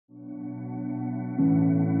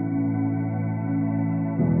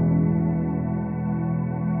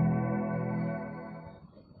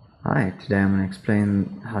Hi, today I'm going to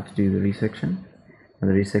explain how to do the resection. And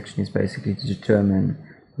the resection is basically to determine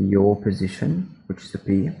your position, which is the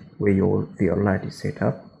P, where your theodolite is set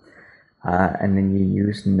up. And then you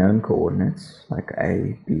use known coordinates like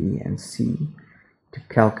A, B, and C to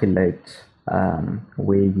calculate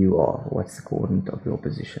where you are, what's the coordinate of your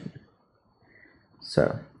position.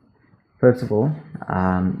 So, first of all,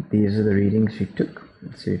 these are the readings you took.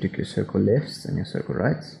 So you took your circle lefts and your circle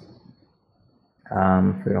rights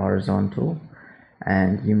for your horizontal,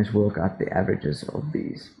 and you must work out the averages of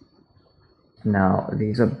these. Now,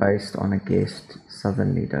 these are based on a guessed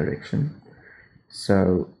southerly direction,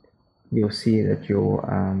 so you'll see that your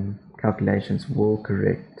calculations will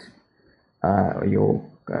correct your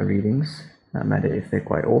readings, no matter if they're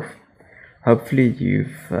quite off. Hopefully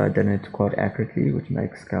you've done it quite accurately, which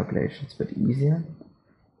makes calculations a bit easier.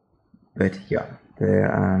 But yeah,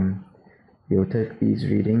 you'll take these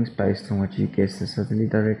readings based on what you guess the southerly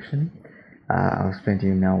direction. I'll explain to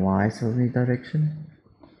you now why southerly direction.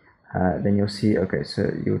 Then you'll see, okay,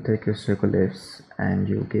 so you'll take your circle lefts and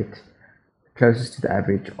you'll get closest to the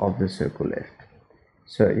average of the circle left.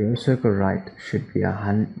 So your circle right should be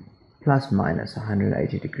plus minus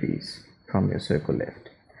 180 degrees from your circle left.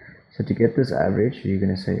 So to get this average, you're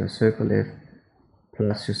going to say your circle left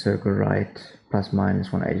plus your circle right plus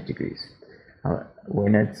minus 180 degrees.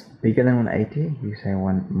 When it's bigger than 180, you say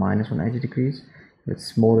minus 180 degrees. If it's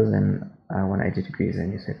smaller than 180 degrees,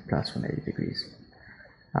 then you say plus 180 degrees.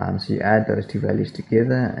 So you add those two values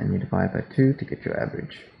together and you divide by 2 to get your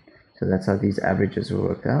average. So that's how these averages are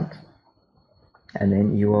worked out. And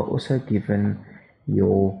then you are also given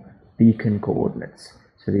your beacon coordinates.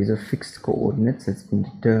 So these are fixed coordinates that's been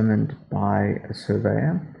determined by a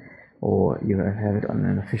surveyor, or you have it on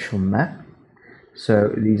an official map.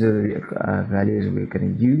 So these are the values we're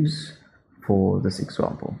going to use for this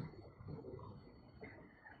example.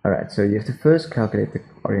 Alright, so you have to first calculate the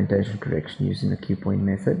orientation correction using the Q-point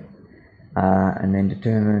method, and then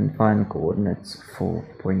determine final coordinates for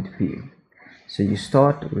point P. So you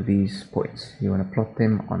start with these points. You want to plot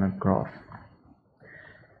them on a graph.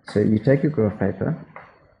 So you take your graph paper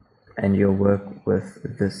and you'll work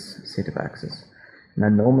with this set of axes. Now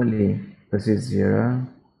normally this is 0,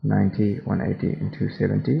 90, 180, and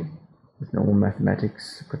 270 with normal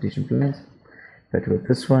mathematics Cartesian planes. But with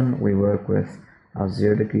this one, we work with our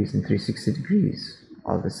 0 degrees and 360 degrees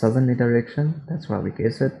of the southerly direction. That's why we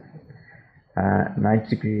guess it. 90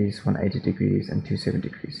 degrees, 180 degrees, and 270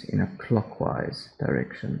 degrees in a clockwise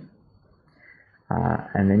direction.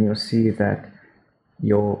 And then you'll see that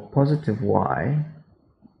your positive y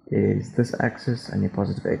is this axis and your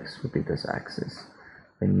positive x would be this axis.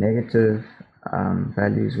 The negative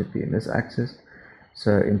values would be in this axis.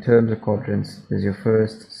 So in terms of quadrants, there's your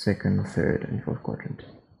first, second, third, and fourth quadrant.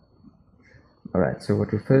 Alright, so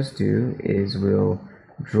what we'll first do is we'll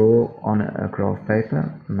draw on a graph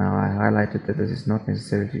paper. Now I highlighted that this is not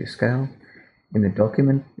necessarily to scale. In the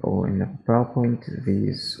document or in the PowerPoint,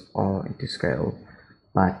 these are to scale,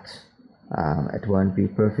 but it won't be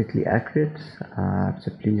perfectly accurate,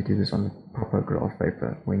 so please do this on the proper graph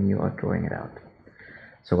paper when you are drawing it out.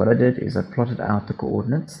 So what I did is I plotted out the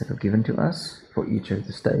coordinates that are given to us for each of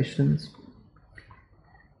the stations.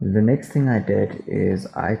 The next thing I did is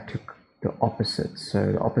I took the opposite.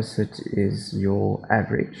 So the opposite is your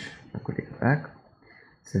average. I'll quickly go back.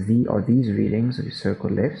 So these readings of your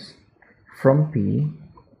circle lefts from P,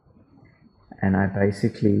 and I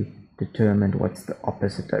basically determined what's the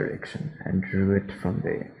opposite direction and drew it from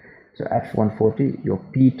there. So at 140, your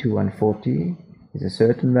P to 140 is a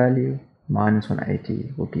certain value, minus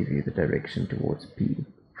 180 will give you the direction towards P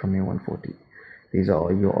from your 140. These are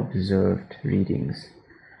all your observed readings.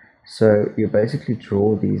 So you basically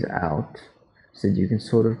draw these out so that you can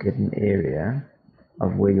sort of get an area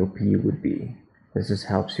of where your P would be. This just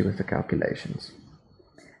helps you with the calculations.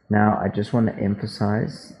 Now I just want to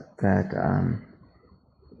emphasize that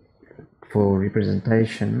for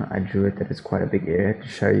representation, I drew it that it's quite a big area to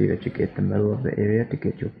show you that you get the middle of the area to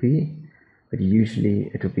get your P, but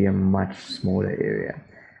usually it will be a much smaller area,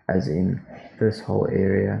 as in this whole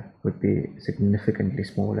area would be significantly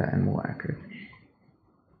smaller and more accurate.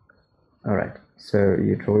 Alright, so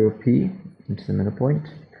you draw your P into the middle point,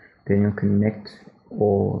 then you'll connect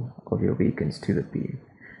all of your beacons to the P.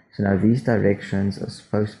 So now these directions are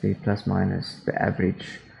supposed to be plus minus the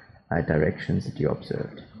average directions that you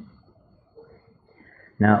observed.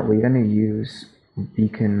 Now we're going to use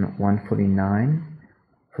beacon 149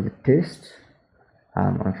 for the test,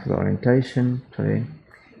 for the orientation, sorry,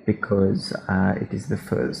 because it is the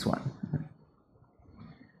first one.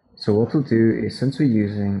 So what we'll do is, since we're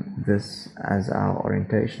using this as our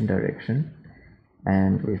orientation direction,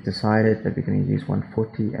 and we've decided that we're going to use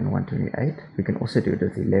 140 and 128, we can also do it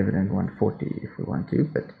with 11 and 140 if we want to,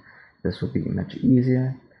 but this will be much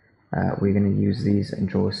easier. We're going to use these and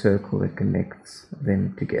draw a circle that connects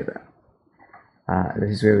them together.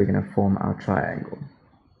 This is where we're going to form our triangle.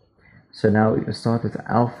 So now we will start with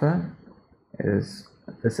alpha is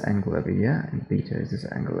this angle over here, and beta is this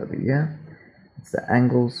angle over here. It's the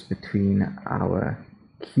angles between our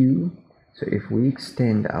Q. So if we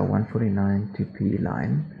extend our 149 to P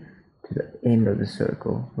line to the end of the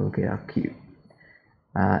circle, we'll get our Q.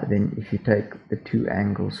 Then if you take the two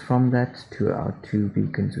angles from that to our two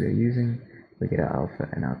beacons we're using, we get our alpha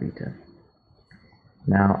and our beta.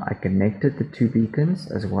 Now I connected the two beacons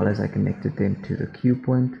as well as I connected them to the Q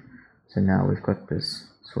point. So now we've got this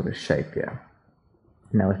sort of shape here.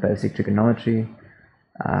 Now with basic trigonometry,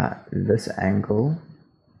 this angle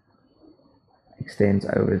extends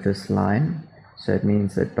over this line, so it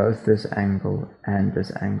means that both this angle and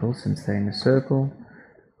this angle, since they're in a circle,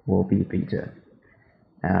 will be beta.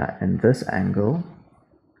 And this angle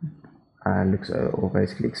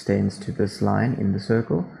basically extends to this line in the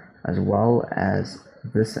circle, as well as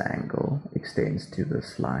this angle extends to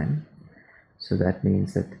this line. So that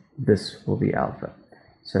means that this will be alpha.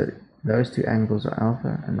 So those two angles are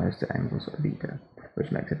alpha and those two angles are beta,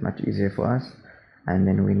 which makes it much easier for us. And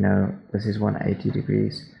then we know this is 180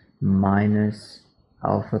 degrees minus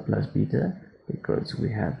alpha plus beta because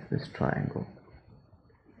we have this triangle.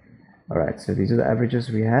 Alright, so these are the averages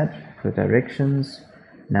we had for directions.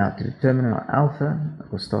 Now to determine our alpha,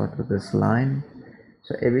 we'll start with this line.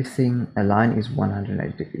 So a line is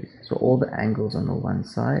 180 degrees. So all the angles on the one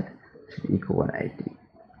side should equal 180.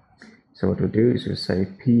 So what we'll do is we'll say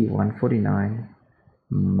P149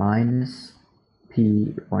 minus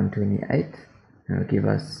P128, and it'll give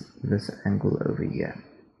us this angle over here.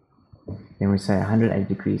 Then we say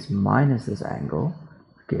 180 degrees minus this angle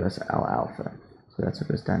to give us our alpha. So that's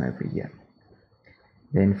what was done over here.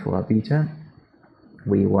 Then for our beta,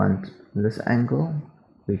 we want this angle.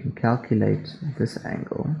 We can calculate this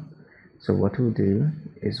angle. So what we'll do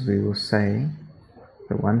is we will say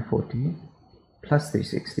the 140 plus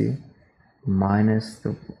 360 minus the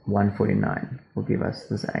 149 will give us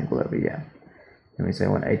this angle over here. And we say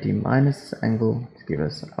 180 minus this angle to give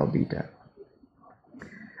us our beta.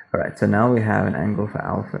 Alright, so now we have an angle for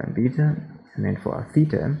alpha and beta, and then for our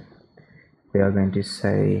theta, we are going to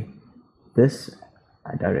say this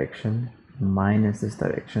direction minus this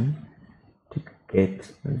direction to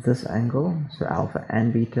get this angle, so alpha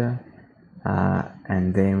and beta,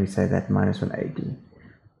 and then we say that minus 180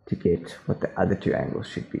 to get what the other two angles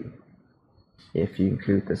should be. If you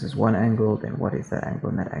include this as one angle, then what is that angle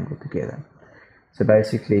and that angle together? So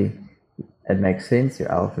basically, it makes sense.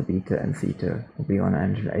 Your alpha, beta, and theta will be on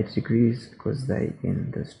 180 degrees because they're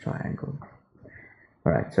in this triangle.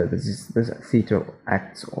 Alright, so this theta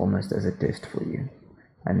acts almost as a test for you.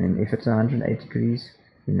 And then if it's 180 degrees,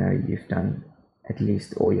 you know you've done at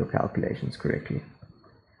least all your calculations correctly.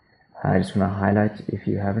 I just want to highlight, if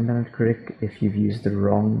you haven't done it correct, if you've used the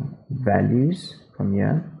wrong values from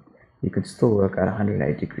here, you could still work at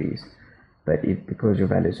 180 degrees. But because your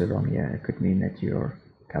values are wrong here, it could mean that your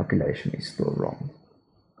calculation is still wrong.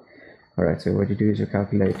 Alright, so what you do is you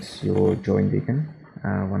calculate your join beacon,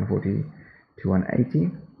 140 to 180.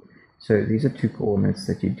 So these are two coordinates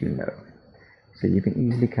that you do know. So you can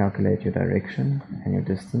easily calculate your direction and your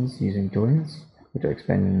distance using joins, which I'll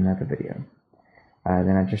explain in another video.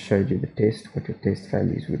 Then I just showed you the test, what your test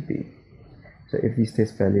values would be. So if these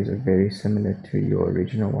test values are very similar to your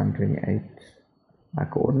original 128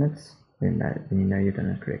 coordinates, then you know you've done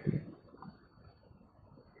it correctly.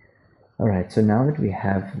 Alright, so now that we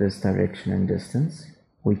have this direction and distance,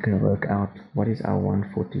 we can work out what is our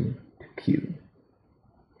 140 to Q.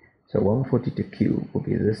 So 140 to Q will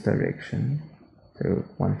be this direction, so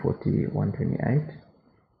 140, 128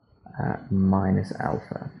 minus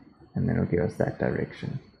alpha, and then it'll give us that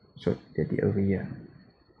direction, so it'll be over here.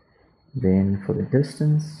 Then for the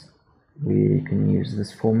distance, we can use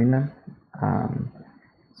this formula.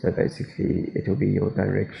 So basically it will be your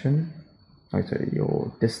direction,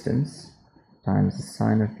 your distance times the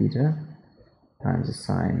sine of theta times the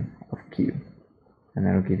sine of Q, and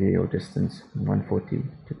that will give you your distance 140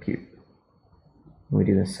 to Q. We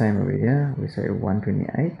do the same over here. We say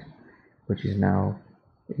 128, which is now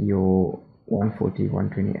your 140,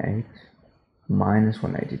 128 minus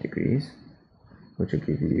 180 degrees, which will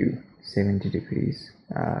give you 70 degrees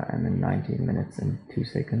and then 19 minutes and 2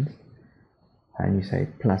 seconds. And you say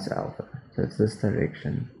plus alpha, so it's this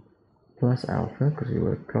direction plus alpha because we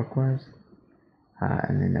work clockwise,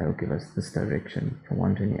 and then that will give us this direction from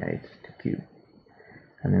 128 to Q.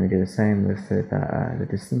 And then we do the same with the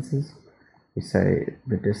distances. We say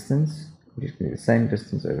the distance, which is the same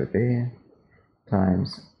distance over there,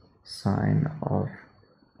 times sine of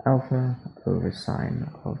alpha over sine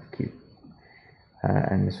of Q.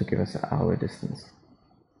 And this will give us our distance.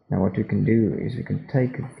 Now what we can do is we can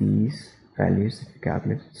take these values that we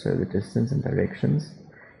calculated, so the distance and directions,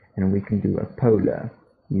 and we can do a polar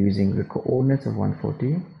using the coordinates of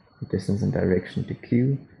 140, the distance and direction to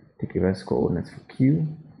Q, to give us coordinates for Q.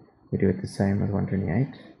 We do it the same with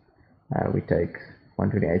 128. We take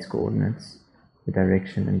 128's coordinates, the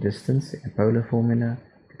direction and distance in a polar formula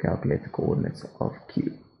to calculate the coordinates of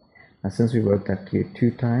Q. Now since we worked out Q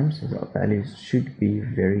 2 times, our values should be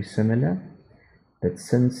very similar, but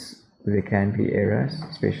since there can be errors,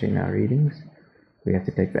 especially in our readings, we have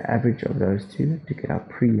to take the average of those two to get our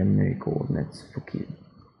preliminary coordinates for Q.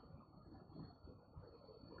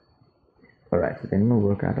 Alright, then we'll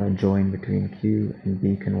work out our join between Q and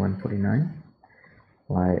beacon 149.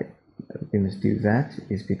 Why we must do that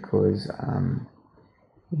is because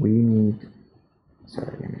we need,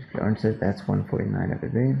 sorry, let me just go into it, that's 149 over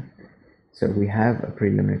there. So we have a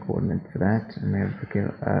preliminary coordinate for that, and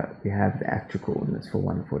we have the actual coordinates for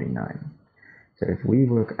 149. So if we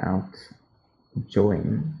work out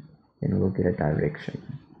join, then we'll get a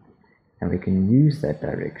direction, and we can use that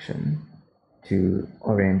direction to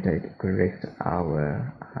correct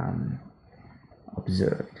our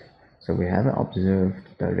observed. So we have an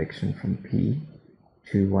observed direction from P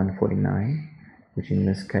to 149, which in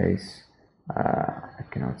this case, I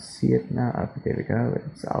cannot see it now. There we go.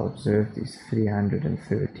 It's our observed is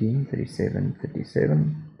 313, 37,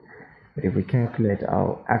 37. But if we calculate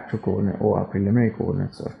our actual coordinate or our preliminary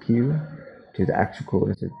coordinates of Q to the actual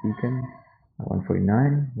coordinates of beacon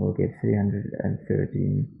 149, we'll get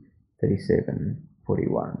 313, 37,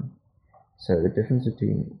 41. So the difference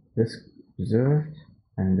between this observed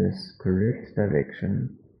and this correct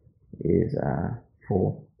direction is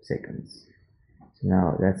 4 seconds. So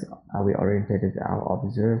now that's how we orientated our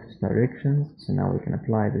observed directions. So now we can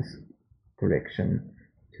apply this correction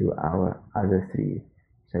to our other three.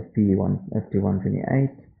 So P1 up to 128,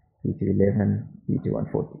 P to 11, P to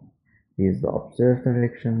 140. These are the observed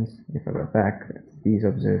directions. If I go back, these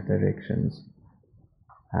observed directions,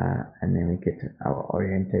 and then we get our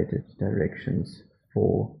orientated directions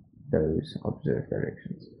for those observed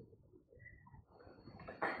directions.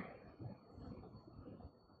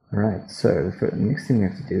 Alright, so the next thing we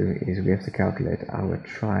have to do is we have to calculate our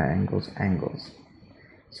triangle's angles.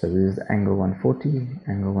 So this is angle 140,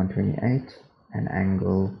 angle 128, and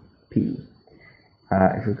angle P.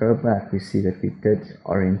 If we go back, we see that we did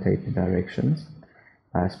orientate the directions,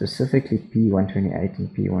 specifically P128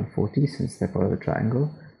 and P140, since they're part of the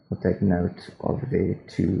triangle. We'll take note of their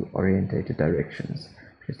two orientated directions,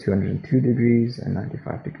 which is 202 degrees and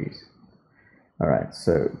 95 degrees. Alright,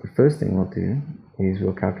 so the first thing we'll do is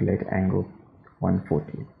we'll calculate angle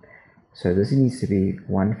 140. So this needs to be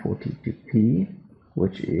 140 to P,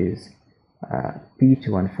 which is P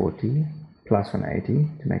to 140 plus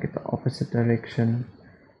 180 to make it the opposite direction,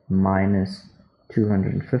 minus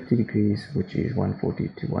 250 degrees, which is 140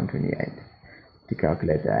 to 128, to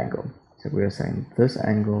calculate the angle. So we're saying this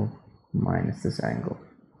angle minus this angle.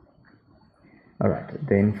 Alright,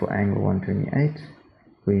 then for angle 128,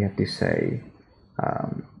 we have to say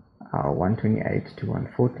our 128 to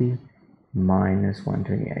 140 minus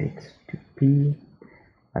 128 to P.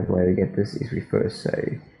 And the way we get this is we first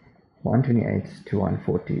say 128 to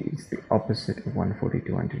 140 is the opposite of 140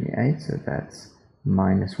 to 128, so that's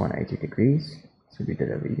minus 180 degrees. So we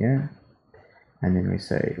did over here. And then we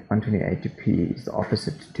say 128 to P is the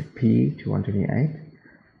opposite to P to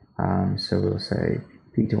 128. So we'll say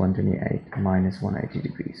P to 128 minus 180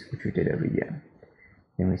 degrees, which we did over here.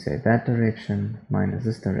 Then we say that direction minus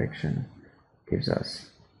this direction gives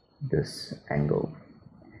us this angle.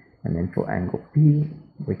 And then for angle P,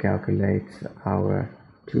 we calculate our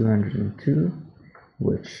 202,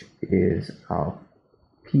 which is our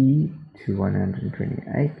P to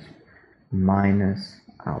 128 minus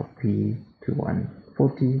our P to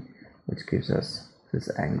 140, which gives us this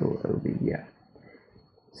angle over here.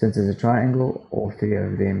 Since it's a triangle, all three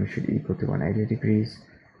of them should equal to 180 degrees,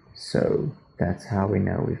 so that's how we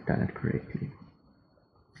know we've done it correctly.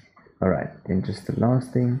 Alright, then just the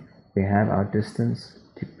last thing, we have our distance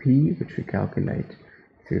to P, which we calculate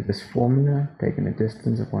through this formula, taking the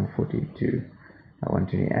distance of 140 to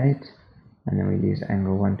 128, and then we use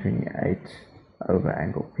angle 128 over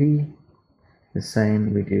angle P. The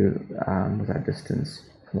same we do with our distance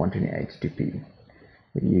from 128 to P.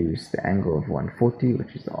 We use the angle of 140,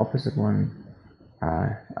 which is the opposite one,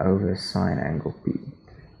 over sine angle P.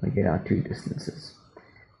 We get our two distances.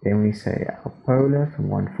 Then we say our polar from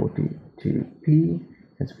 140 to P,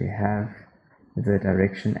 since we have the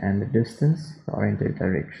direction and the distance, the oriented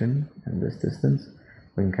direction and this distance,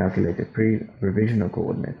 we can calculate the provisional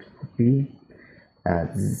coordinate for P.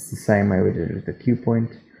 This is the same way we did it with the Q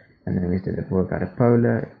point, and then we did work out a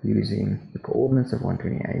polar using the coordinates of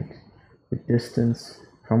 128, the distance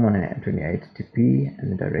from 128 to P,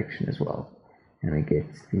 and the direction as well, and we get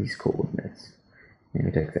these coordinates. Then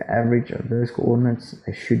we take the average of those coordinates.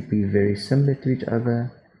 They should be very similar to each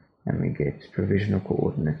other, and we get provisional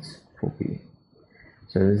coordinates for P.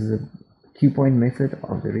 So this is the Q-point method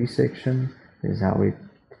of the resection. This is how we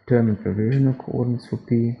determine provisional coordinates for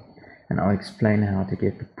P, and I'll explain how to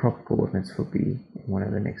get the proper coordinates for P in one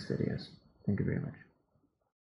of the next videos. Thank you very much.